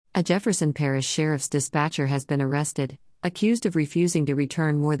A Jefferson Parish Sheriff's dispatcher has been arrested, accused of refusing to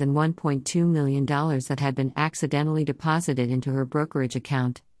return more than $1.2 million that had been accidentally deposited into her brokerage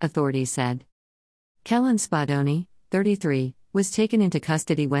account, authorities said. Kellen Spadoni, 33, was taken into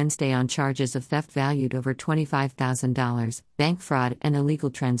custody Wednesday on charges of theft valued over $25,000, bank fraud, and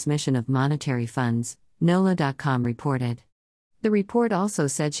illegal transmission of monetary funds, NOLA.com reported. The report also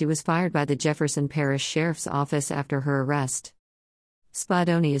said she was fired by the Jefferson Parish Sheriff's Office after her arrest.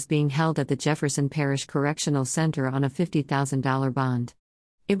 Spadoni is being held at the Jefferson Parish Correctional Center on a $50,000 bond.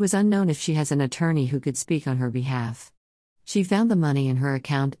 It was unknown if she has an attorney who could speak on her behalf. She found the money in her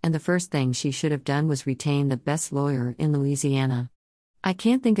account, and the first thing she should have done was retain the best lawyer in Louisiana. I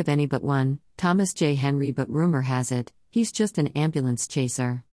can't think of any but one, Thomas J. Henry, but rumor has it, he's just an ambulance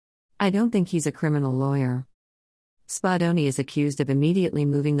chaser. I don't think he's a criminal lawyer. Spadoni is accused of immediately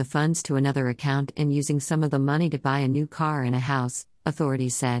moving the funds to another account and using some of the money to buy a new car and a house,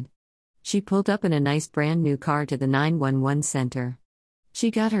 authorities said. She pulled up in a nice brand new car to the 911 center.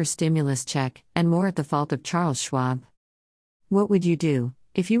 She got her stimulus check, and more at the fault of Charles Schwab. What would you do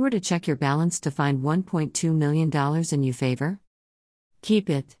if you were to check your balance to find $1.2 million in your favor?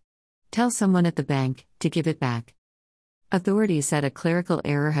 Keep it. Tell someone at the bank to give it back. Authorities said a clerical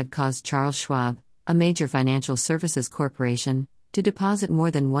error had caused Charles Schwab, a major financial services corporation, to deposit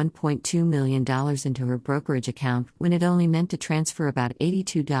more than $1.2 million into her brokerage account when it only meant to transfer about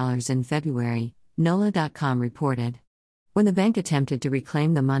 $82 in February, NOLA.com reported. When the bank attempted to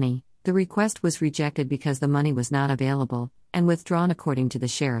reclaim the money, the request was rejected because the money was not available, and withdrawn, according to the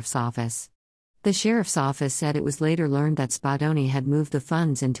Sheriff's Office. The Sheriff's Office said it was later learned that Spadoni had moved the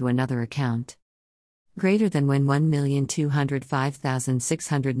funds into another account. Greater than when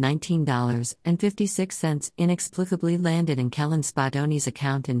 $1,205,619.56 inexplicably landed in Kellen Spadoni's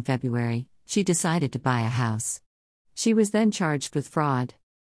account in February, she decided to buy a house. She was then charged with fraud.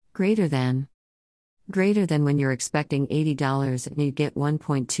 Greater than when you're expecting $80 and you get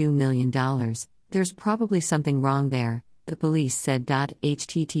 $1.2 million, there's probably something wrong there, the police said.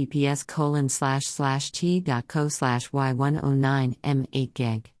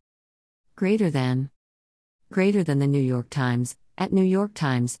 https://t.co/y109m8gig. Greater than the New York Times, at New York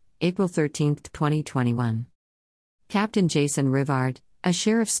Times, April 13, 2021. Captain Jason Rivard, a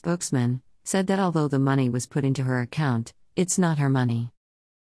sheriff spokesman, said that although the money was put into her account, it's not her money.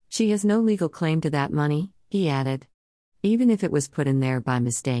 She has no legal claim to that money, he added. Even if it was put in there by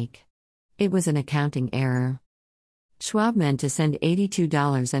mistake. It was an accounting error. Schwab meant to send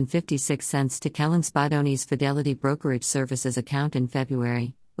 $82.56 to Kellen Spadoni's Fidelity Brokerage Services account in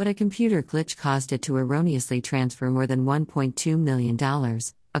February, but a computer glitch caused it to erroneously transfer more than $1.2 million,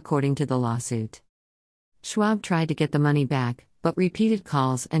 according to the lawsuit. Schwab tried to get the money back, but repeated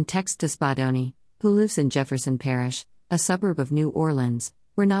calls and texts to Spadoni, who lives in Jefferson Parish, a suburb of New Orleans,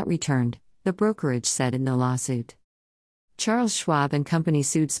 were not returned, the brokerage said in the lawsuit. Charles Schwab and Company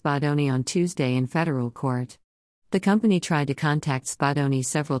sued Spadoni on Tuesday in federal court. The company tried to contact Spadoni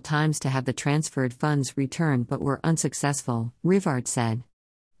several times to have the transferred funds returned but were unsuccessful, Rivard said.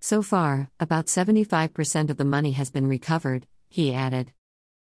 So far, about 75% of the money has been recovered, he added.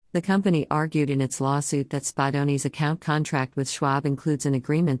 The company argued in its lawsuit that Spadoni's account contract with Schwab includes an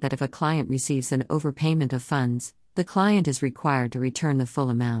agreement that if a client receives an overpayment of funds, the client is required to return the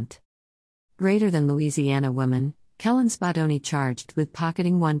full amount. Greater than Louisiana woman, Kellen Spadoni charged with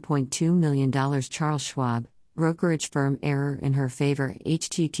pocketing $1.2 million. Charles Schwab, brokerage firm error in her favor.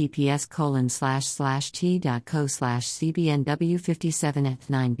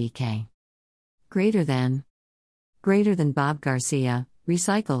 https://t.co/cbnw57f9bk. Greater than Bob Garcia,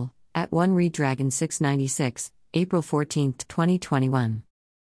 recycle, at 1 Redragon 696, April 14, 2021.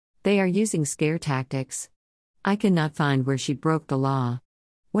 They are using scare tactics. I cannot find where she broke the law.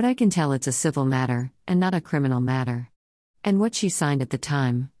 What I can tell, it's a civil matter, and not a criminal matter. And what she signed at the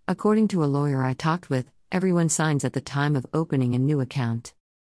time, according to a lawyer I talked with, everyone signs at the time of opening a new account.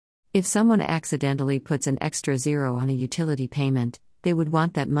 If someone accidentally puts an extra zero on a utility payment, they would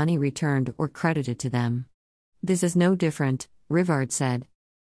want that money returned or credited to them. This is no different, Rivard said.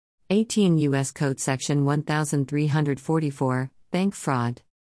 18 U.S. Code Section 1344, Bank Fraud.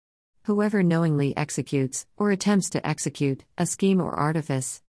 Whoever knowingly executes, or attempts to execute, a scheme or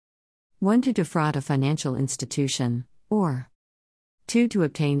artifice. 1. To defraud a financial institution, or 2. To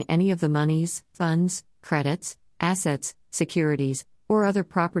obtain any of the monies, funds, credits, assets, securities, or other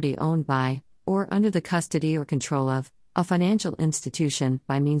property owned by, or under the custody or control of, a financial institution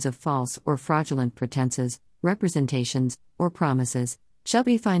by means of false or fraudulent pretenses, representations, or promises, shall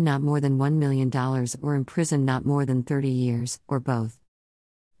be fined not more than $1 million or imprisoned not more than 30 years, or both.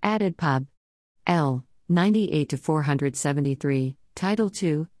 Added Pub. L. 98-473, Title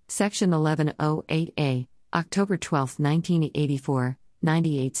II, Section 1108A, October 12, 1984,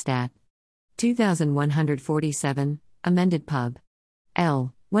 98 Stat. 2147, Amended Pub.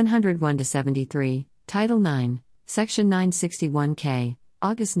 L. 101-73, Title 9, Section 961K,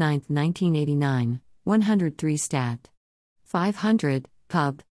 August 9, 1989, 103 Stat. 500,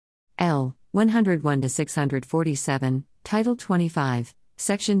 Pub. L. 101-647, Title 25,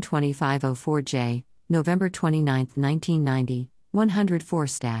 Section 2504J, November 29, 1990, 104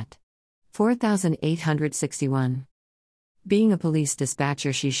 Stat. 4861. Being a police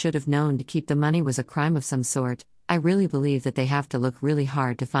dispatcher, she should have known to keep the money was a crime of some sort. I really believe that they have to look really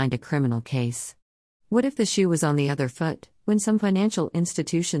hard to find a criminal case. What if the shoe was on the other foot, when some financial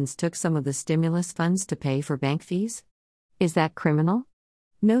institutions took some of the stimulus funds to pay for bank fees? Is that criminal?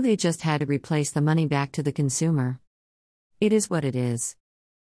 No, they just had to replace the money back to the consumer. It is what it is.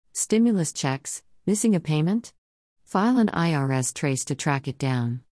 Stimulus checks, missing a payment? File an IRS trace to track it down.